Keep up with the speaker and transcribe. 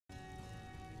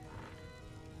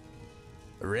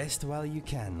Rest while you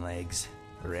can, Legs.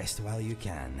 Rest while you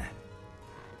can.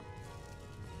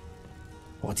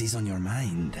 What is on your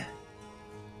mind?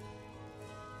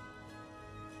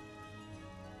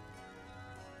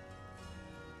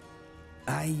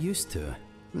 I used to.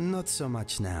 Not so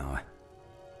much now.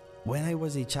 When I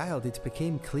was a child, it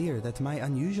became clear that my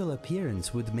unusual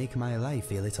appearance would make my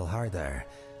life a little harder.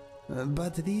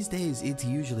 But these days, it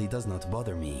usually does not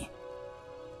bother me.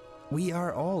 We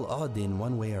are all odd in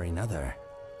one way or another.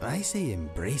 I say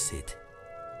embrace it.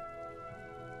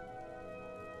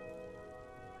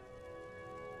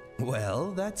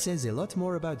 Well, that says a lot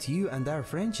more about you and our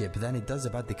friendship than it does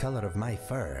about the color of my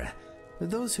fur.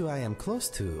 Those who I am close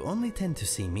to only tend to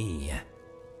see me.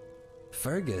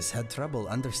 Fergus had trouble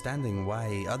understanding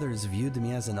why others viewed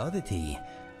me as an oddity.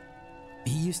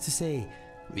 He used to say,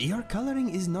 "Your coloring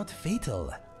is not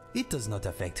fatal. It does not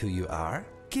affect who you are.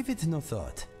 Give it no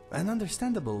thought." An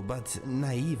understandable but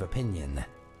naive opinion.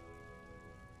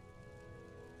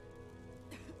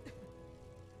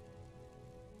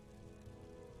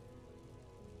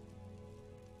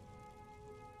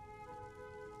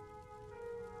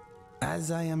 As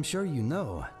I am sure you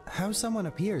know, how someone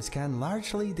appears can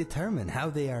largely determine how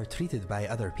they are treated by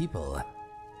other people.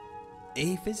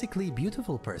 A physically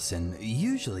beautiful person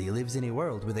usually lives in a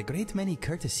world with a great many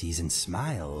courtesies and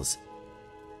smiles.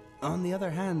 On the other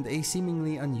hand, a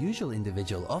seemingly unusual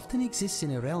individual often exists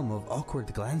in a realm of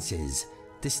awkward glances,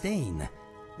 disdain,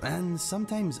 and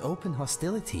sometimes open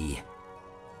hostility.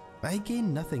 I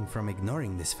gain nothing from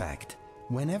ignoring this fact.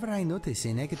 Whenever I notice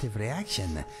a negative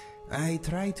reaction, I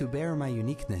try to bear my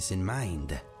uniqueness in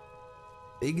mind.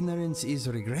 Ignorance is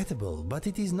regrettable, but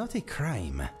it is not a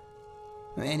crime.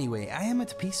 Anyway, I am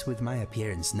at peace with my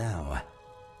appearance now.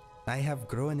 I have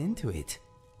grown into it.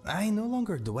 I no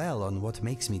longer dwell on what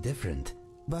makes me different,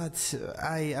 but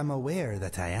I am aware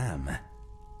that I am.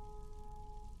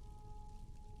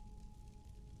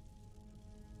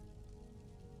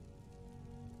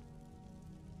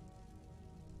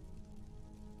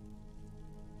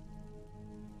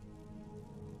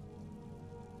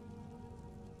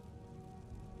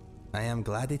 I am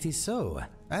glad it is so.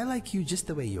 I like you just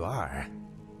the way you are.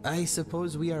 I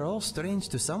suppose we are all strange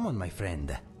to someone, my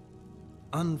friend.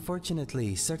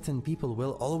 Unfortunately, certain people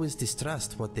will always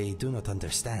distrust what they do not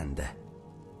understand.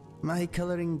 My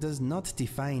coloring does not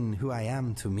define who I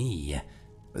am to me.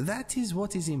 That is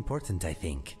what is important, I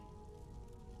think.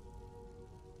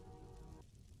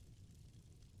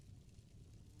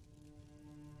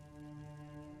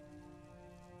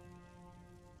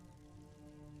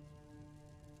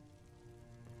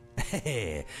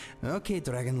 Hey, okay,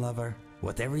 dragon lover,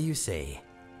 whatever you say.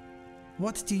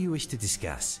 What do you wish to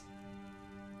discuss?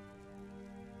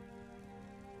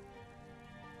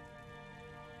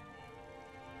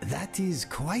 That is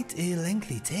quite a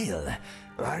lengthy tale.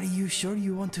 Are you sure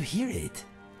you want to hear it?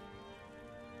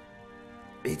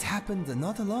 It happened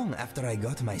not long after I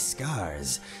got my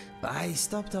scars. I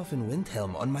stopped off in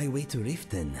Windhelm on my way to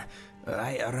Riften.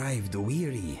 I arrived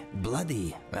weary,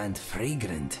 bloody, and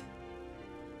fragrant.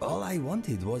 All I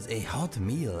wanted was a hot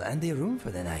meal and a room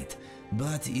for the night,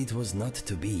 but it was not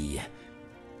to be.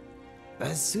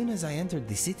 As soon as I entered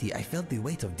the city, I felt the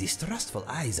weight of distrustful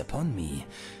eyes upon me.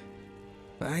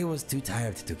 I was too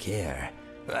tired to care.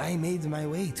 I made my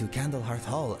way to Candlehearth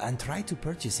Hall and tried to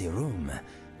purchase a room.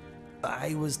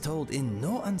 I was told in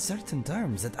no uncertain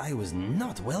terms that I was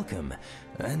not welcome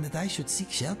and that I should seek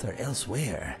shelter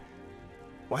elsewhere.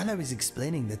 While I was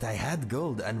explaining that I had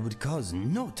gold and would cause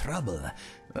no trouble,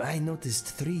 I noticed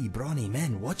 3 brawny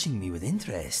men watching me with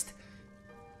interest.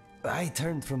 I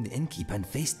turned from the innkeep and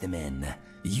faced the men.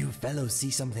 "You fellows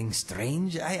see something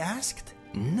strange?" I asked.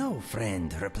 "No,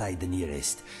 friend," replied the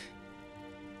nearest.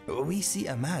 "We see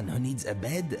a man who needs a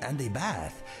bed and a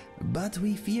bath, but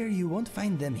we fear you won't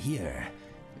find them here.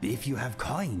 If you have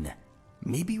coin,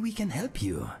 maybe we can help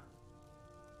you."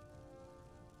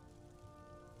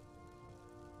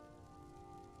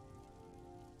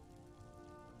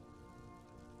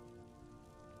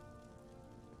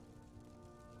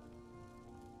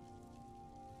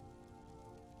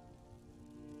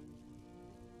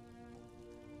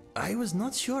 I was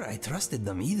not sure I trusted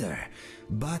them either,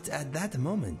 but at that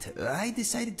moment, I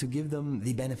decided to give them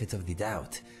the benefit of the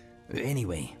doubt.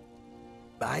 Anyway,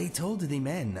 I told the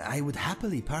men I would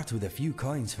happily part with a few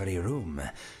coins for a room.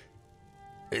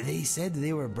 They said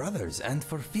they were brothers, and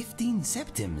for 15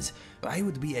 septims, I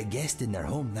would be a guest in their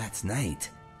home that night.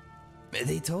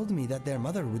 They told me that their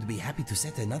mother would be happy to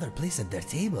set another place at their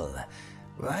table.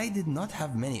 I did not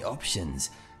have many options,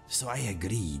 so I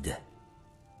agreed.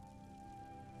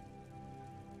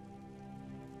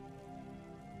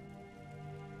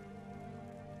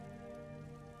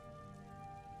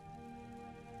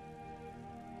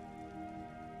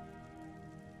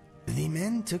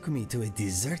 man took me to a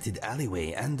deserted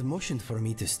alleyway and motioned for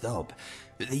me to stop.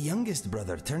 The youngest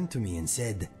brother turned to me and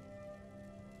said,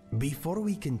 "Before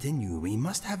we continue, we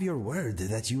must have your word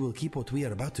that you will keep what we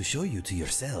are about to show you to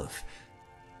yourself."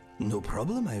 "No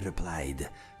problem," I replied.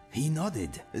 He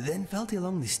nodded, then felt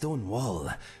along the stone wall,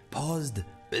 paused,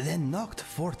 then knocked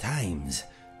 4 times.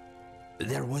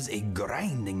 There was a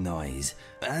grinding noise,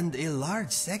 and a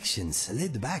large section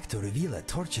slid back to reveal a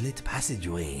torchlit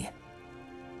passageway.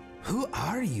 "Who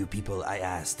are you people?" I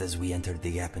asked as we entered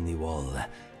the gap in the wall.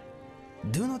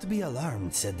 "Do not be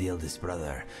alarmed," said the eldest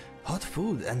brother. "Hot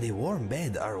food and a warm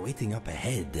bed are waiting up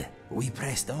ahead." We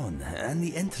pressed on, and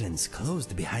the entrance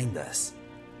closed behind us.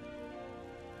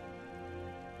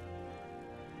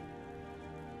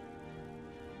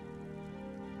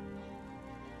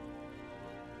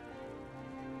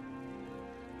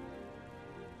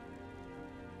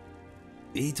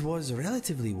 It was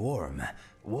relatively warm.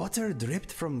 Water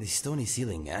dripped from the stony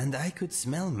ceiling, and I could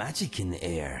smell magic in the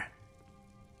air.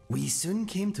 We soon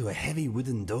came to a heavy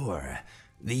wooden door.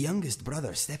 The youngest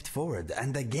brother stepped forward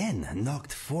and again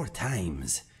knocked 4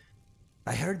 times.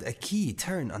 I heard a key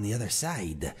turn on the other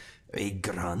side. A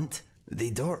grunt,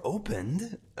 the door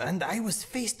opened, and I was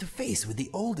face to face with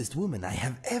the oldest woman I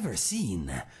have ever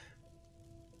seen.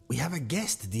 "We have a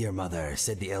guest, dear mother,"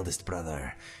 said the eldest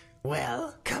brother.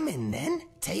 "Well, come in then.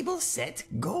 Table set,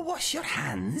 go wash your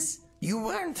hands. You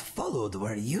weren't followed,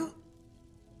 were you?"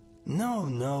 "No,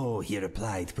 no," he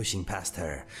replied, pushing past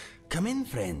her. "Come in,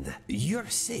 friend. You're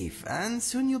safe, and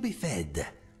soon you'll be fed."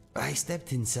 I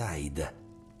stepped inside.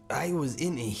 I was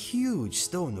in a huge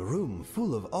stone room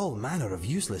full of all manner of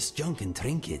useless junk and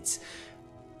trinkets.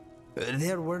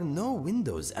 There were no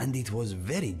windows and it was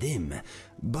very dim,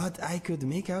 but I could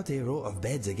make out a row of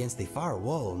beds against the far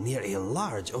wall near a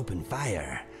large open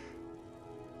fire.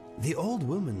 The old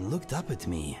woman looked up at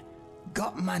me.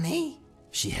 "Got money?"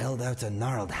 She held out a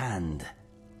gnarled hand.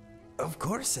 "Of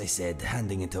course," I said,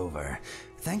 handing it over.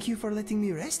 "Thank you for letting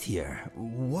me rest here.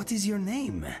 What is your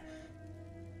name?"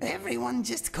 "Everyone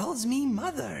just calls me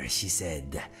Mother," she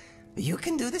said. "You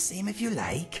can do the same if you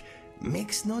like.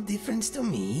 Makes no difference to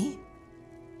me."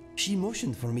 She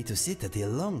motioned for me to sit at a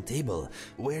long table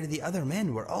where the other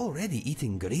men were already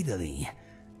eating greedily.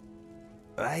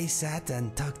 I sat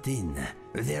and tucked in.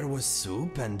 There was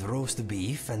soup and roast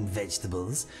beef and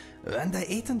vegetables, and I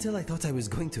ate until I thought I was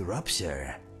going to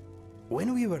rupture.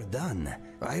 When we were done,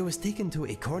 I was taken to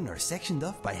a corner sectioned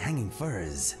off by hanging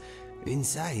furs.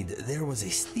 Inside, there was a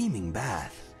steaming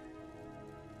bath.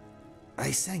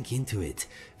 I sank into it,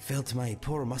 felt my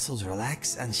poor muscles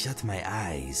relax, and shut my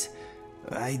eyes.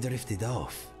 I drifted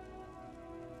off.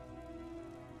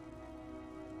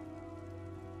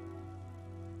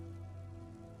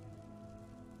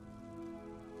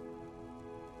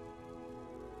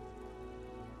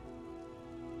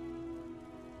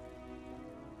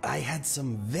 I had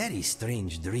some very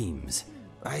strange dreams.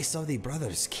 I saw the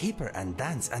brothers caper and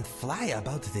dance and fly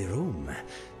about the room.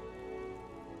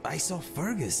 I saw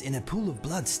Fergus in a pool of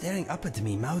blood staring up at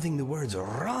me, mouthing the words,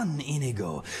 "Run,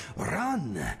 Inigo,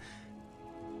 run!"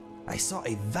 I saw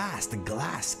a vast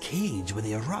glass cage with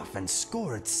a rough and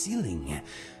scored ceiling.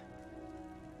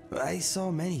 I saw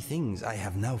many things I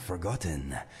have now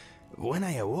forgotten. When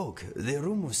I awoke, the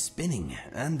room was spinning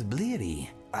and bleary.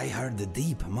 I heard the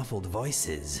deep, muffled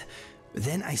voices.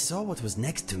 Then I saw what was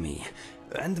next to me,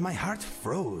 and my heart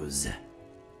froze.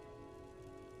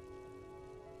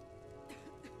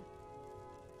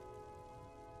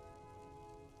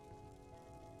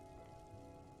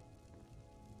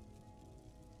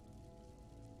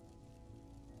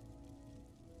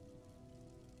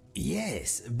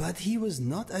 Yes, but he was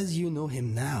not as you know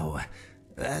him now.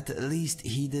 At least,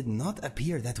 he did not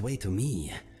appear that way to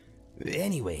me.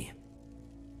 Anyway,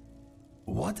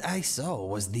 what I saw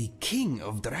was the king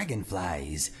of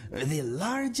dragonflies, the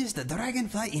largest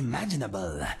dragonfly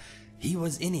imaginable. He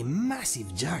was in a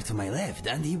massive jar to my left,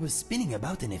 and he was spinning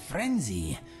about in a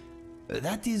frenzy.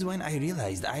 That is when I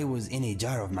realized I was in a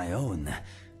jar of my own.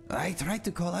 I tried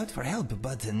to call out for help,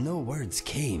 but no words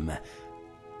came.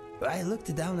 I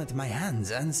looked down at my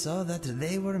hands and saw that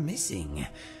they were missing.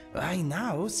 I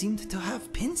now seemed to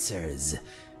have pincers.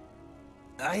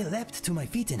 I leapt to my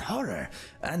feet in horror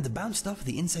and bounced off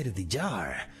the inside of the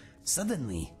jar.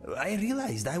 Suddenly, I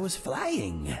realized I was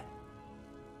flying.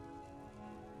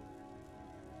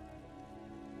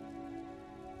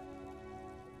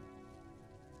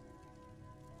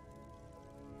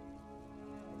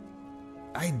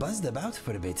 I buzzed about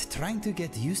for a bit, trying to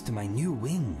get used to my new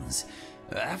wings.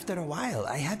 After a while,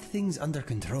 I had things under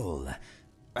control.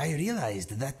 I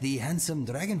realized that the handsome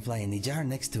dragonfly in the jar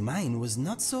next to mine was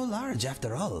not so large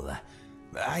after all.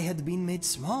 I had been made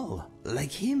small,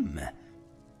 like him.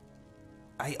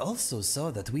 I also saw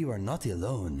that we were not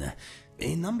alone.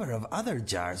 A number of other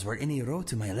jars were in a row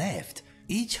to my left,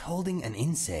 each holding an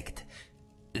insect.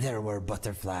 There were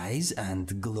butterflies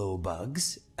and glow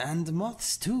bugs, and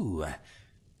moths too.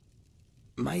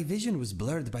 My vision was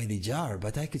blurred by the jar,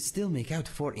 but I could still make out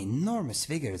 4 enormous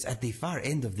figures at the far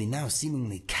end of the now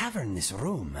seemingly cavernous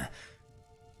room.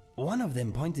 One of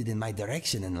them pointed in my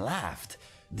direction and laughed.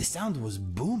 The sound was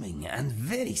booming and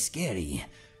very scary.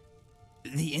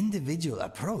 The individual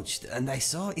approached, and I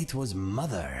saw it was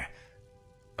Mother.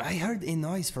 I heard a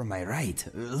noise from my right,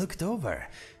 looked over,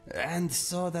 and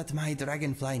saw that my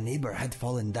dragonfly neighbor had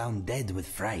fallen down dead with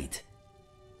fright.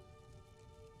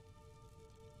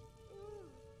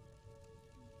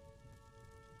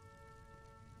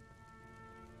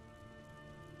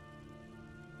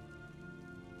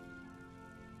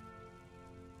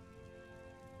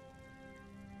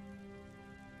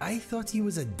 I thought he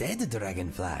was a dead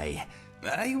dragonfly.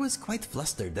 I was quite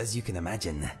flustered, as you can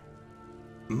imagine.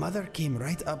 Mother came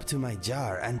right up to my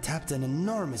jar and tapped an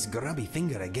enormous grubby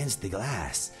finger against the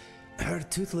glass. Her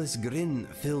toothless grin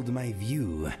filled my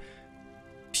view.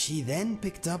 She then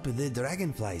picked up the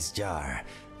dragonfly's jar,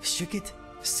 shook it,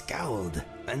 scowled,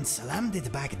 and slammed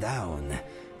it back down.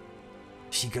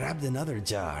 She grabbed another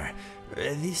jar,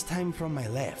 this time from my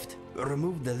left,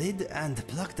 removed the lid and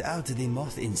plucked out the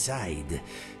moth inside.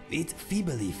 It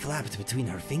feebly flapped between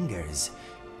her fingers.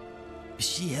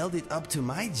 She held it up to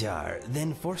my jar,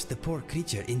 then forced the poor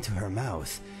creature into her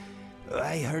mouth.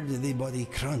 I heard the body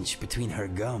crunch between her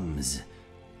gums.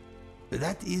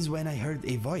 That is when I heard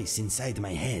a voice inside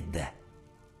my head.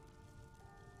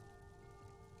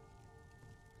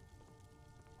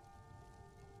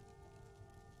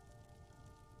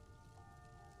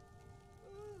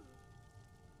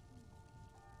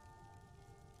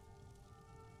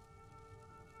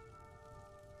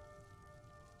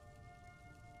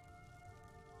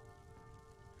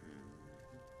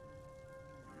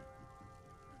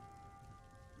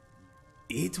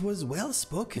 It was well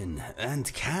spoken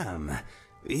and calm.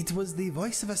 It was the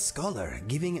voice of a scholar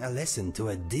giving a lesson to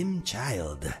a dim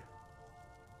child.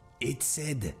 It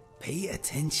said, "Pay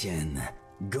attention.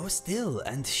 Go still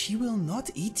and she will not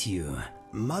eat you."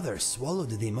 Mother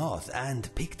swallowed the moth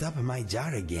and picked up my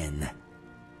jar again.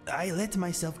 I let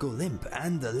myself go limp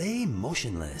and lay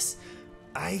motionless.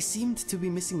 I seemed to be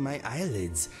missing my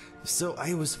eyelids, so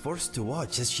I was forced to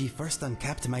watch as she first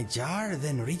uncapped my jar,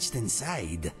 then reached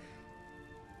inside.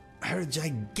 Her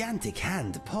gigantic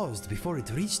hand paused before it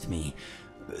reached me,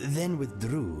 then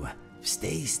withdrew.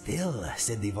 "Stay still,"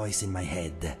 said the voice in my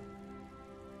head.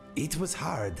 It was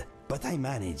hard, but I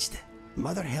managed.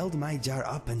 Mother held my jar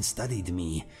up and studied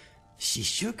me. She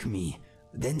shook me,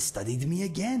 then studied me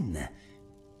again.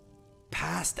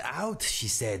 "Passed out," she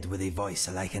said with a voice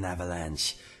like an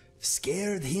avalanche.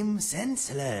 "Scared him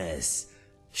senseless."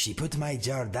 She put my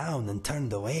jar down and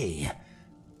turned away.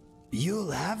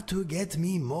 "You'll have to get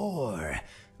me more.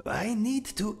 I need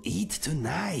to eat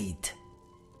tonight."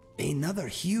 Another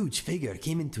huge figure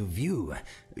came into view.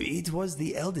 It was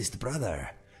the eldest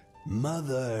brother.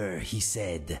 "Mother," he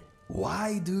said,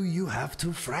 "why do you have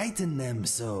to frighten them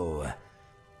so?"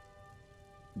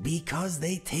 "Because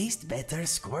they taste better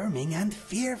squirming and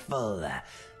fearful.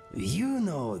 You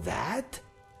know that."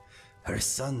 Her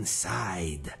son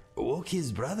sighed, woke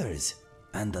his brothers,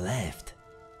 and left.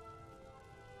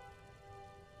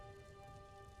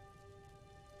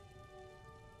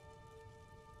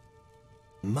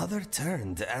 Mother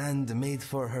turned and made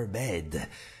for her bed.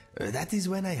 That is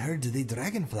when I heard the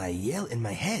dragonfly yell in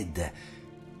my head.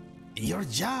 "Your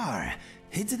jar!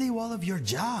 Hit the wall of your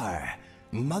jar!"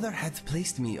 Mother had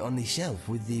placed me on the shelf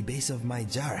with the base of my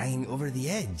jar hanging over the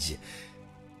edge.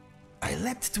 I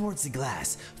leapt towards the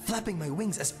glass, flapping my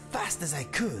wings as fast as I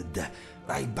could.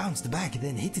 I bounced back,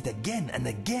 then hit it again and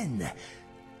again.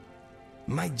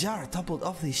 My jar toppled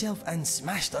off the shelf and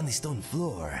smashed on the stone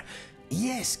floor.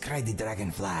 "Yes," cried the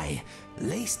dragonfly.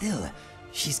 "Lay still.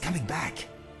 She's coming back."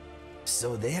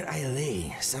 So there I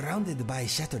lay, surrounded by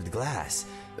shattered glass,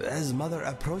 as Mother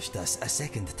approached us a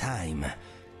second time.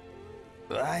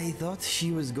 I thought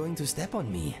she was going to step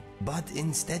on me, but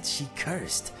instead she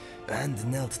cursed and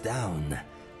knelt down.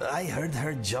 I heard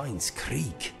her joints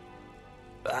creak.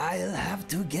 "I'll have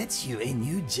to get you a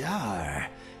new jar,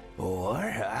 or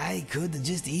I could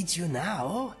just eat you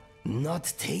now.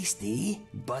 Not tasty,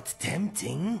 but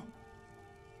tempting."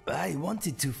 I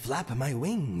wanted to flap my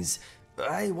wings.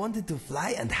 I wanted to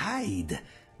fly and hide,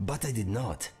 but I did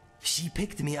not. She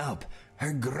picked me up.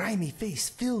 Her grimy face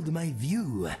filled my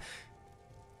view.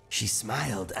 She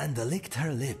smiled and licked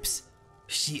her lips.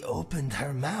 She opened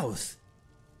her mouth.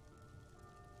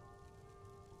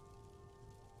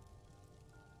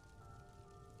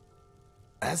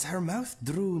 As her mouth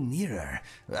drew nearer,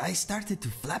 I started to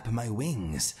flap my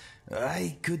wings.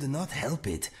 I could not help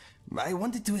it. I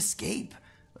wanted to escape.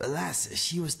 Alas,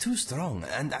 she was too strong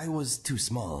and I was too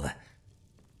small.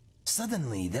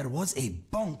 Suddenly, there was a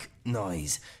bonk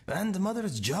noise, and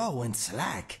Mother's jaw went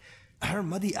slack. Her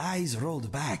muddy eyes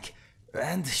rolled back,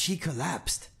 and she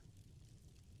collapsed.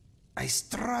 I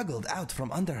struggled out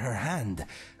from under her hand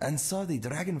and saw the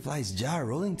dragonfly's jar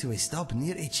rolling to a stop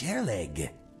near a chair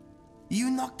leg. "You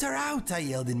knocked her out," I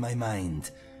yelled in my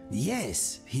mind.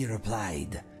 "Yes," he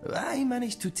replied. "I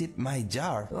managed to tip my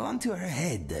jar onto her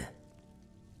head."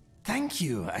 "Thank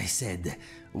you," I said.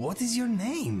 "What is your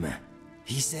name?"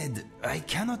 He said, "I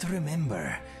cannot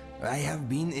remember. I have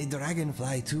been a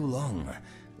dragonfly too long,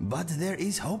 but there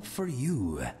is hope for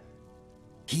you."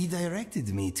 He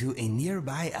directed me to a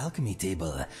nearby alchemy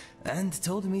table and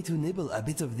told me to nibble a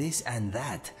bit of this and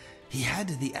that. He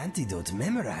had the antidote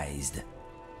memorized.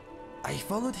 I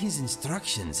followed his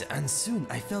instructions and soon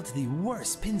I felt the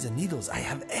worst pins and needles I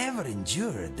have ever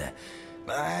endured.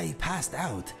 I passed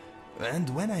out, and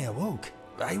when I awoke,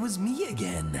 I was me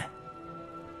again.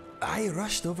 I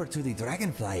rushed over to the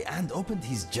dragonfly and opened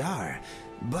his jar,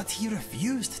 but he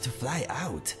refused to fly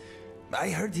out. I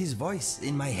heard his voice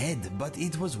in my head, but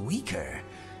it was weaker,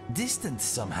 distant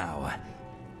somehow.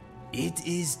 "It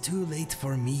is too late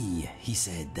for me," he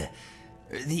said.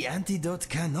 "The antidote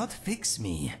cannot fix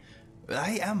me.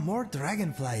 I am more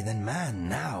dragonfly than man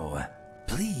now.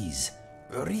 Please,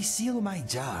 reseal my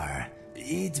jar.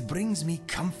 It brings me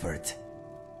comfort."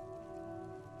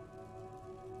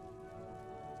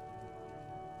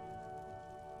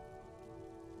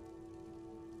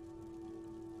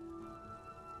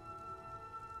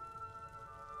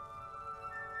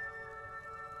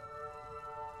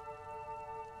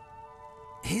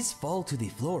 His fall to the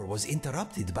floor was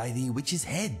interrupted by the witch's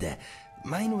head.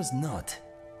 Mine was not.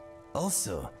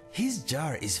 Also, his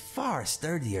jar is far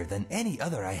sturdier than any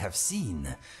other I have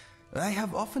seen. I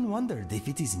have often wondered if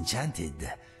it is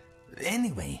enchanted.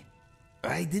 Anyway,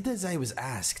 I did as I was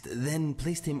asked, then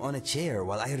placed him on a chair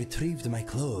while I retrieved my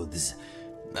clothes.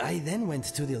 I then went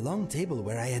to the long table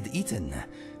where I had eaten.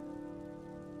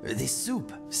 "The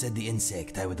soup," said the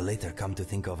insect I would later come to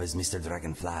think of as Mr.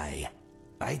 Dragonfly.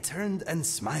 I turned and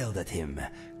smiled at him.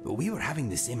 We were having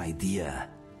the same idea.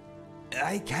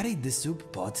 I carried the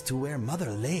soup pot to where Mother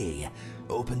lay,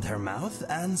 opened her mouth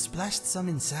and splashed some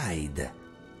inside.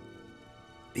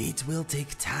 "It will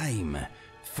take time.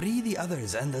 Free the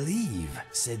others and leave,"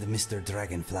 said Mr.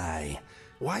 Dragonfly.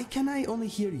 "Why can I only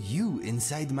hear you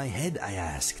inside my head?" I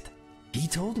asked. He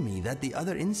told me that the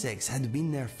other insects had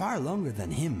been there far longer than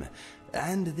him,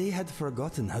 and they had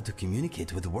forgotten how to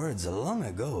communicate with words long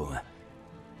ago.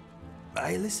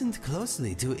 I listened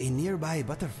closely to a nearby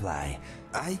butterfly.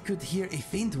 I could hear a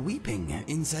faint weeping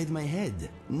inside my head,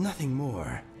 nothing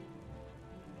more.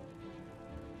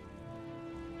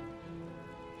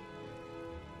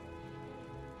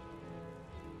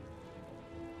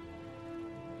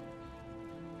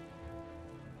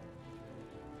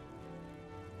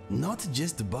 Not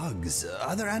just bugs,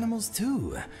 other animals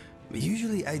too.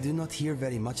 Usually I do not hear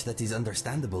very much that is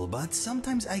understandable, but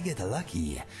sometimes I get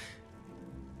lucky.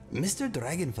 Mr.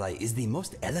 Dragonfly is the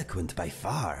most eloquent by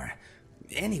far.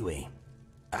 Anyway,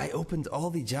 I opened all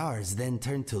the jars, then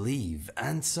turned to leave,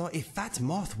 and saw a fat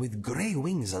moth with grey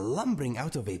wings lumbering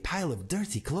out of a pile of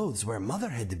dirty clothes where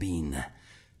Mother had been.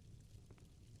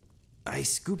 I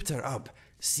scooped her up,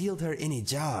 sealed her in a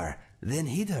jar, then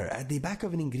hid her at the back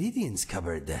of an ingredients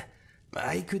cupboard.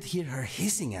 I could hear her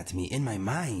hissing at me in my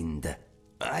mind.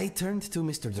 I turned to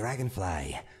Mr.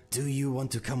 Dragonfly. "Do you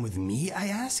want to come with me?" I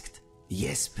asked.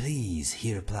 "Yes, please,"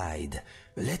 he replied.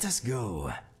 "Let us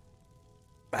go."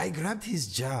 I grabbed his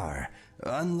jar,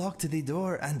 unlocked the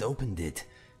door and opened it.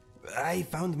 I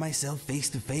found myself face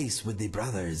to face with the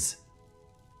brothers.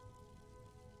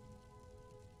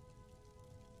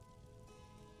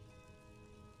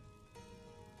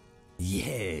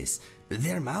 Yes,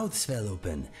 their mouths fell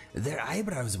open, their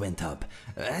eyebrows went up,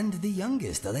 and the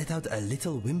youngest let out a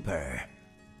little whimper.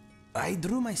 I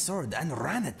drew my sword and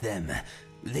ran at them.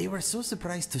 They were so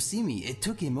surprised to see me, it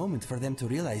took a moment for them to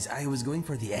realize I was going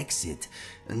for the exit,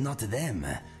 not them.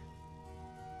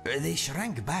 They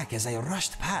shrank back as I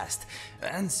rushed past,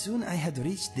 and soon I had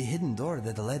reached the hidden door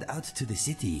that led out to the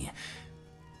city.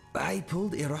 I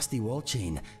pulled a rusty wall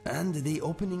chain, and the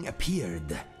opening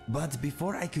appeared. But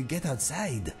before I could get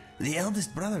outside, the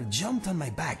eldest brother jumped on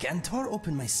my back and tore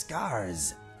open my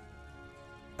scars.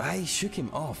 I shook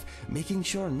him off, making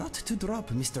sure not to drop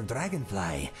Mr.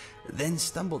 Dragonfly, then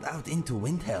stumbled out into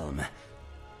Windhelm.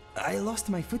 I lost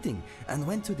my footing and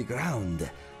went to the ground.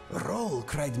 Roll,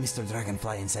 cried Mr.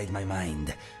 Dragonfly inside my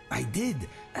mind. I did,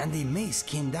 and a mace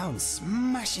came down,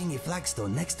 smashing a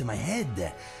flagstone next to my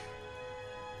head.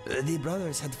 The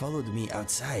brothers had followed me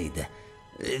outside.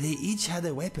 They each had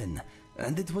a weapon,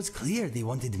 and it was clear they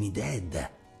wanted me dead.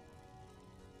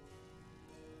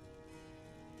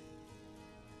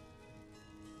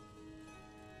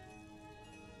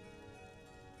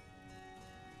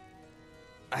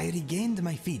 I regained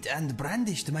my feet and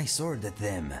brandished my sword at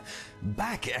them.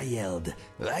 Back, I yelled.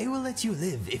 I will let you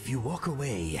live if you walk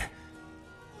away.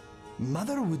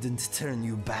 Mother wouldn't turn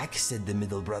you back, said the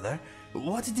middle brother.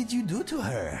 What did you do to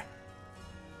her?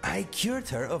 I cured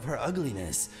her of her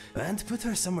ugliness and put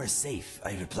her somewhere safe,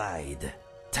 I replied.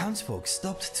 Townsfolk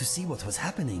stopped to see what was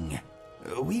happening.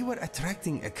 We were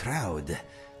attracting a crowd.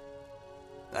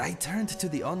 I turned to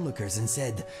the onlookers and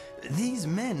said, "These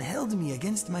men held me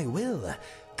against my will.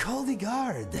 Call the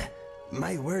guard."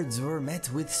 My words were met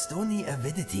with stony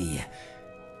avidity.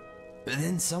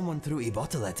 Then someone threw a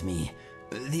bottle at me.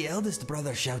 The eldest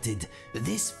brother shouted,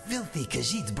 "This filthy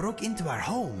Khajiit broke into our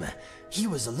home. He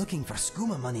was looking for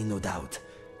skooma money, no doubt."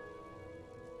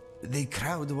 The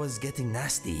crowd was getting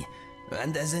nasty,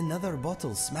 and as another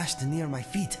bottle smashed near my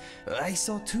feet, I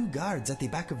saw two guards at the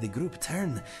back of the group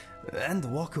turn and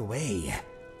walk away.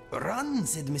 "Run,"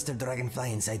 said Mr.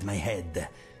 Dragonfly inside my head.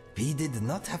 He did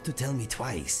not have to tell me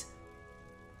twice.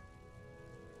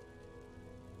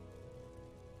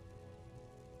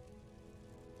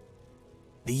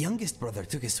 The youngest brother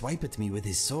took a swipe at me with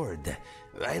his sword.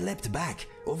 I leapt back,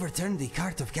 overturned the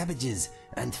cart of cabbages,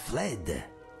 and fled.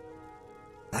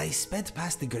 I sped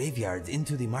past the graveyard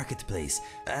into the marketplace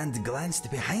and glanced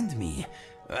behind me.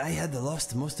 I had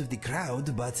lost most of the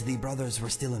crowd, but the brothers were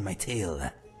still on my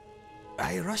tail.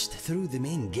 I rushed through the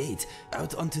main gate,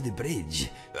 out onto the bridge.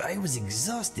 I was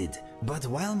exhausted, but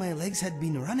while my legs had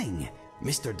been running,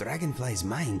 Mr. Dragonfly's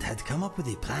mind had come up with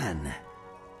a plan.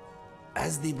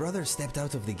 As the brothers stepped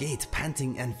out of the gate,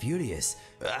 panting and furious,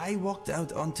 I walked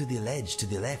out onto the ledge to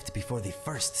the left before the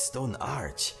first stone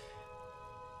arch.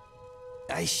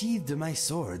 I sheathed my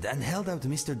sword and held out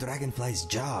Mr. Dragonfly's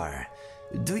jar.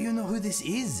 "Do you know who this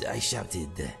is?" I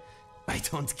shouted. "I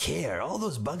don't care, all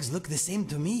those bugs look the same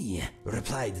to me,"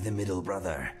 replied the middle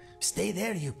brother. "Stay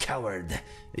there, you coward.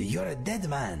 You're a dead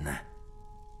man."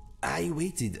 I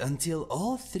waited until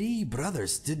all three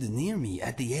brothers stood near me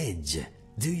at the edge.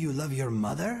 "Do you love your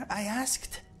mother?" I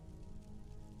asked.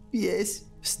 "Yes,"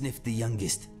 sniffed the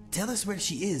youngest. "Tell us where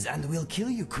she is and we'll kill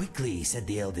you quickly," said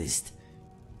the eldest.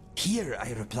 "Here,"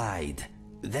 I replied.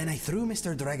 Then I threw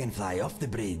Mr. Dragonfly off the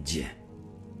bridge.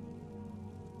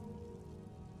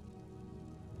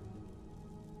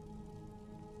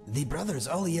 The brothers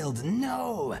all yelled,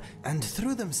 "No!" and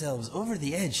threw themselves over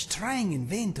the edge, trying in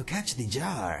vain to catch the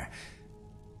jar.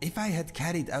 If I had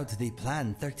carried out the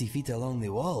plan 30 feet along the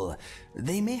wall,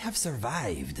 they may have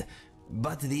survived,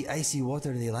 but the icy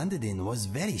water they landed in was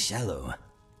very shallow.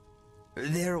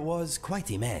 There was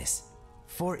quite a mess.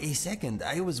 For a second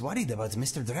I was worried about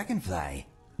Mr. Dragonfly,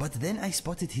 but then I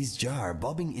spotted his jar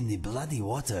bobbing in the bloody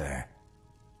water.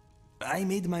 I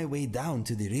made my way down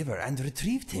to the river and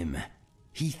retrieved him.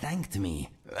 He thanked me,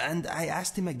 and I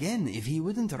asked him again if he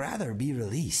wouldn't rather be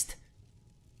released.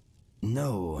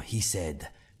 "No," he said.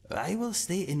 "I will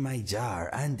stay in my jar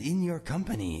and in your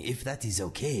company if that is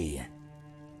okay.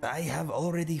 I have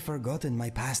already forgotten my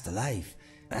past life,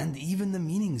 and even the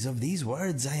meanings of these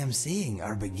words I am saying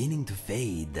are beginning to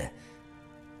fade."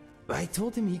 I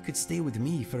told him he could stay with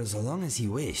me for as long as he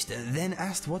wished, then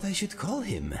asked what I should call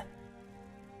him.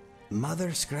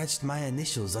 "Mother scratched my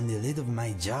initials on the lid of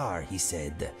my jar," he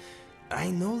said.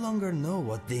 "I no longer know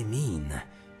what they mean."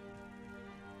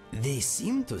 "They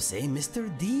seem to say Mr.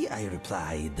 D," I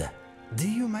replied. "Do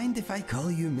you mind if I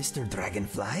call you Mr.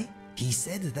 Dragonfly?" He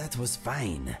said that was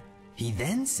fine. He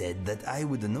then said that I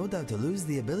would no doubt lose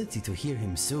the ability to hear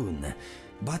him soon,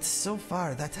 but so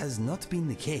far that has not been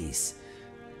the case.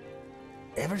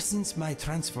 Ever since my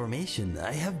transformation,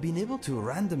 I have been able to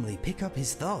randomly pick up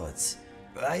his thoughts.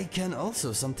 I can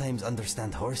also sometimes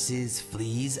understand horses,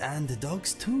 fleas, and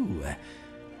dogs too.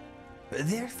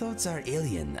 Their thoughts are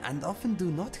alien and often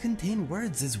do not contain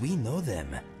words as we know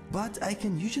them, but I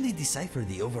can usually decipher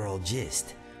the overall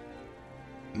gist.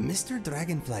 Mr.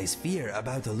 Dragonfly's fear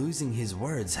about losing his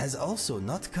words has also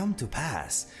not come to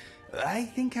pass. I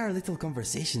think our little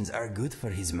conversations are good for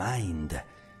his mind.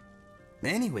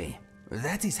 Anyway,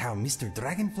 that is how Mr.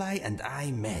 Dragonfly and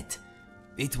I met.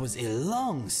 It was a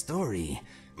long story.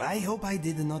 I hope I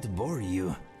did not bore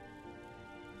you.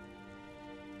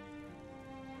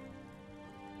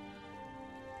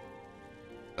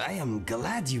 I am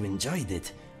glad you enjoyed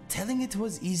it. Telling it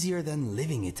was easier than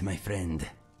living it, my friend.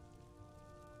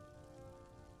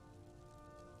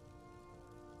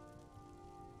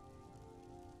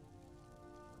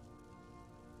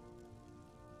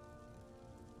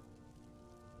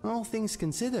 All things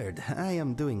considered, I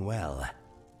am doing well.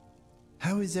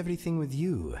 How is everything with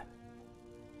you?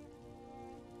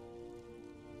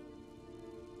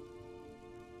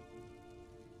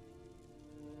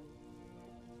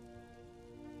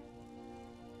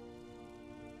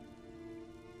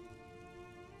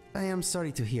 I am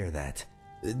sorry to hear that.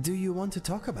 Do you want to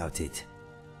talk about it?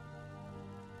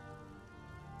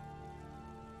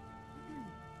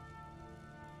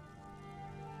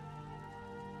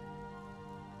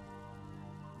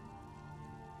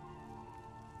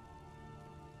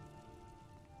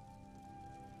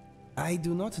 I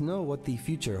do not know what the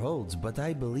future holds, but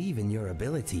I believe in your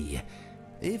ability.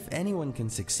 If anyone can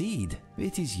succeed,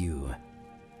 it is you.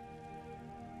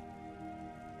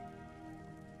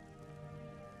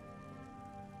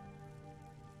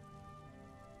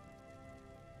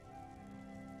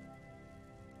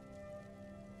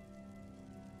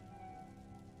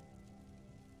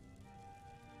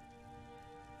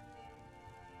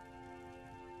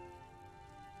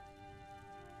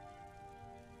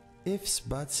 Ifs,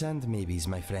 buts, and maybes,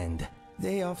 my friend.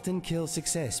 They often kill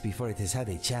success before it has had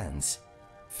a chance.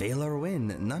 Fail or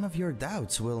win, none of your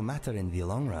doubts will matter in the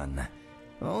long run.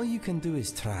 All you can do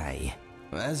is try.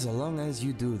 As long as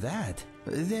you do that,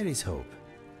 there is hope.